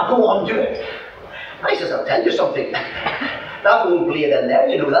know. I'll go on, do it." I says, "I'll tell you something. That old blade in there,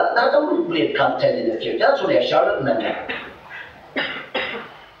 you know, that old blade can't tell you the future. That's only a charlatan in there.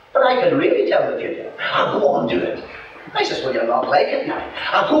 But I can really tell the future. I'll go on, do it." I says, "Well, you'll not like it now."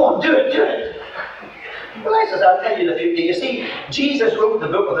 "I'll go on, do it, do it." Well, I says, "I'll tell you the future." You see, Jesus wrote the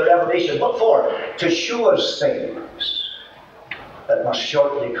book of the Revelation. What for? To show us things that must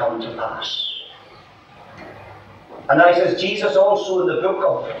shortly come to pass. And I says, Jesus also in the book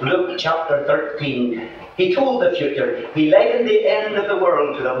of Luke chapter 13, he told the future. He likened the end of the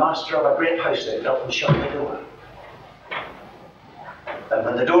world to the master of a great house that got up and shut the door. And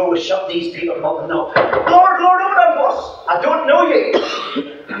when the door was shut, these people come up and knock. "Lord, Lord, open up to us. I don't know you."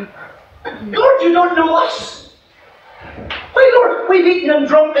 "Lord, you don't know us?" "Why, Lord, we've eaten and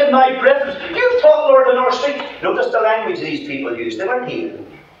drunk in my presence. You've taught, Lord, in our street." Notice the language these people used. They weren't heathen.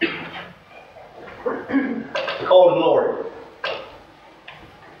 They called him Lord.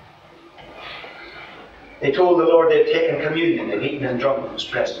 They told the Lord they'd taken communion, they'd eaten and drunk in His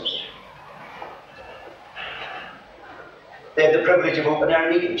presence. They had the privilege of open air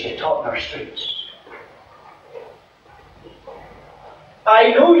meetings, they taught in our streets.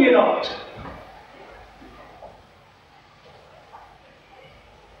 I know you not.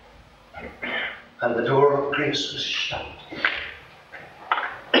 And the door of grace was shut.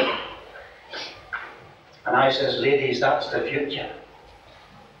 And I says, ladies, that's the future.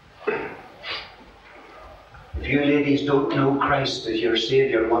 If you ladies don't know Christ as your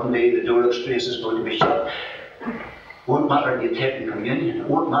Saviour, one day the door of grace is going to be shut. Won't matter if you've taken communion. It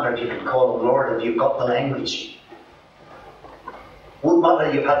won't matter if you can call Him Lord, if you've got the language. Won't matter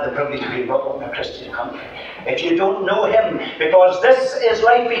if you've had the privilege of being brought up in a Christian country. If you don't know Him, because this is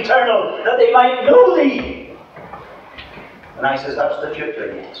life eternal, that they might know Thee. And I says, that's the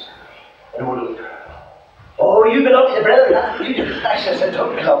future, yes. And oh, you belong to the brethren. I says, I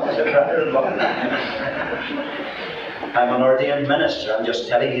don't belong to the brethren. I'm an ordained minister. I'm just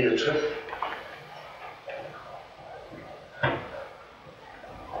telling you the truth.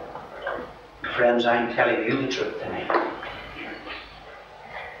 Friends, I'm telling you the truth tonight.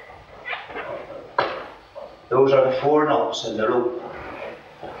 Those are the 4 knots in the rope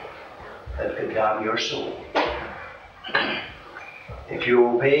that could damn your soul. If you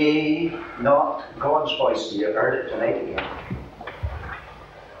obey not God's voice, you have heard it tonight again.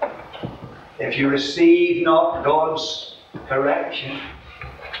 If you receive not God's correction,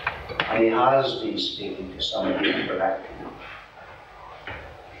 and He has been speaking to some of you and correcting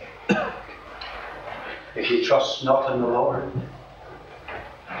you. If you trust not in the Lord,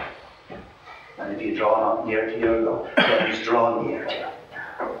 and if you draw not near to your God, then He's drawn near to you.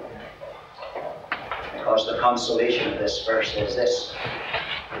 Because the consolation of this verse is this: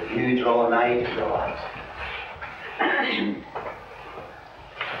 if you draw nigh to God,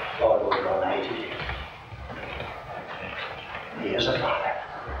 God will draw nigh to you. He is a Father.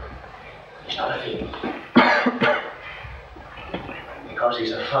 He's not a fiend. Because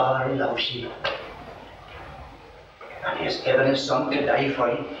He's a Father, He loves you. And He has given His Son to die for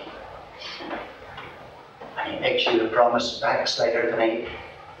you. And He makes you the promised backslider tonight.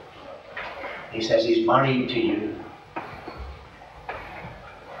 He says He's married to you.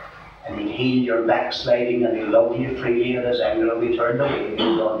 And He'll heal your backsliding, and He'll love you freely, and His anger will be turned away and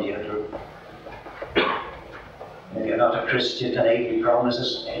you'll draw near to Him. And if you're not a Christian tonight, He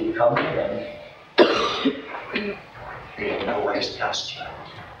promises He'll come to them. He'll no wise cast you out.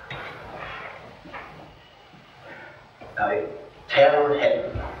 Now, tell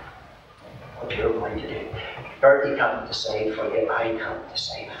Him what you're going to do. Bertie can't decide for you, I can't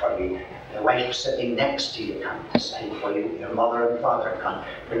decide for you. The wife sitting next to you can't decide for you. Your mother and father can't.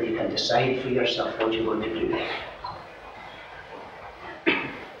 But you can decide for yourself what you're going to do.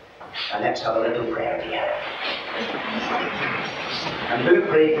 And let's have a little prayer together. And do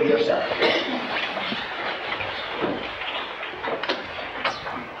pray for yourself.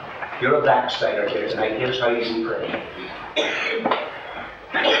 You're a backslider here tonight. Here's how you pray.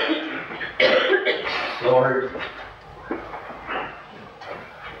 Lord,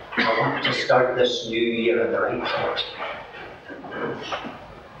 I want to start this new year in the right foot.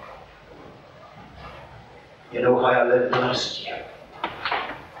 You know how I lived last year,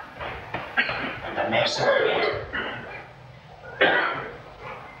 and the mess I made.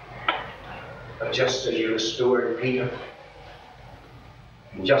 But just as you restored Peter,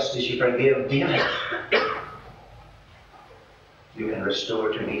 and just as you forgave David, you can restore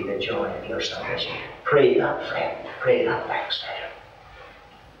to me the joy of your salvation. Pray that, friend. Pray that, backslider.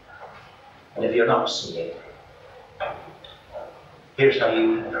 And if you're not saved, here's how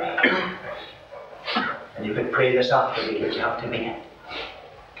you can pray. And you can pray this after me, but you have to mean it.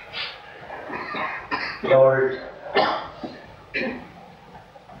 Lord,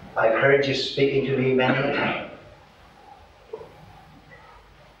 I've heard you speaking to me many a time.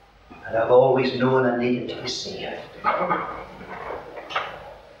 And I've always known I needed to be saved.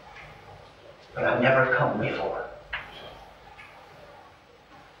 But I've never come before.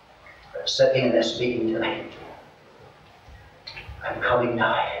 But sitting in this meeting tonight, I'm coming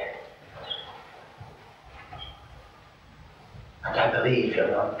now. And I believe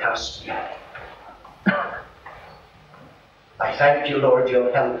you'll not cast me out. I thank you, Lord,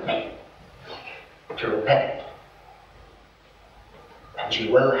 you'll help me to repent. And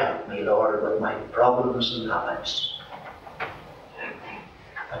you will help me, Lord, with my problems and habits.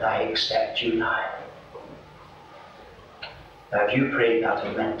 And I accept you now. Now, if you prayed that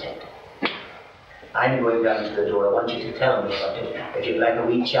and meant it, I'm going down to the door. I want you to tell me about it. If you'd like a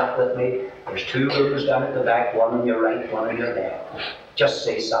wee chat with me, there's 2 rooms down at the back, one on your right, one on your left. Just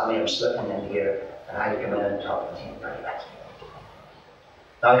say, Sammy, I'm slipping in here, and I come in and talk to you in private.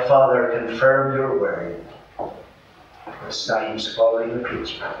 Now, Father, confirm your word. The signs following the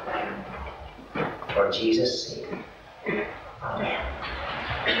preaching. For Jesus' sake. Amen.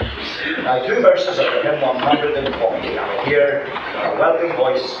 Now, 2 verses of the hymn 140. I hear a welcome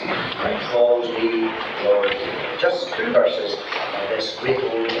voice that calls me Lord. Just 2 verses of this great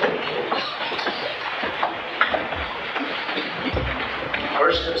old hymn.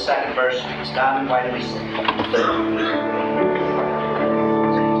 First to the second verse, we stand while we sing.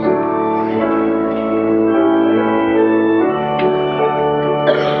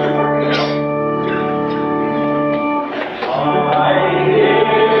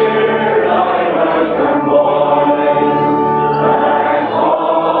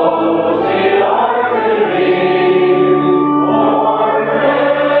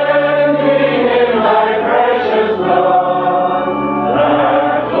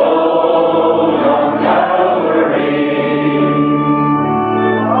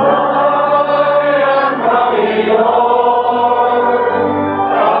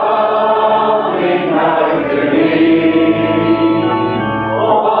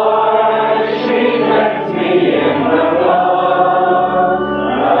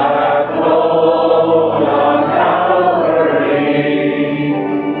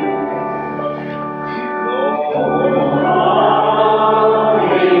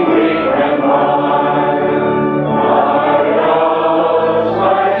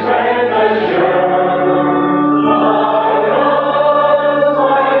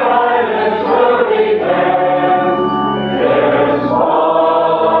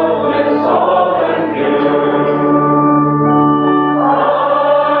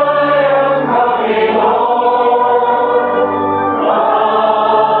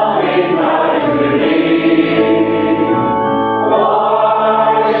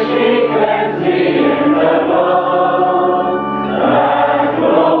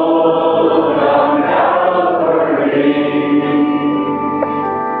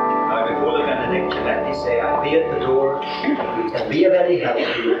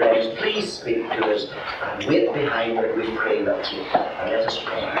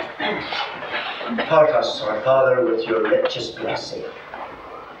 Part us, our Father, with your richest blessing.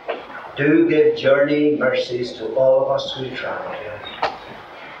 Do give journey mercies to all of us who travel.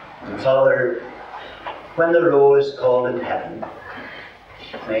 And Father, when the roll is called in heaven,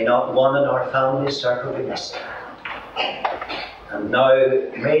 may not one in our family circle be missing. And now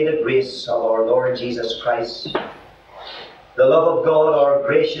may the grace of our Lord Jesus Christ, the love of God, our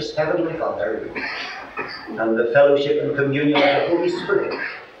gracious Heavenly Father, and the fellowship and communion of the Holy Spirit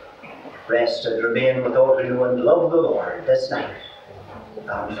rest and remain with all who know and love the Lord this night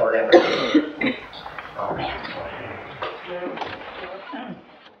and forever. Amen.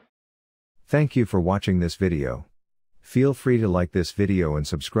 Thank you for watching this video. Feel free to like this video and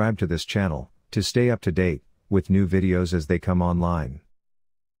subscribe to this channel to stay up to date with new videos as they come online.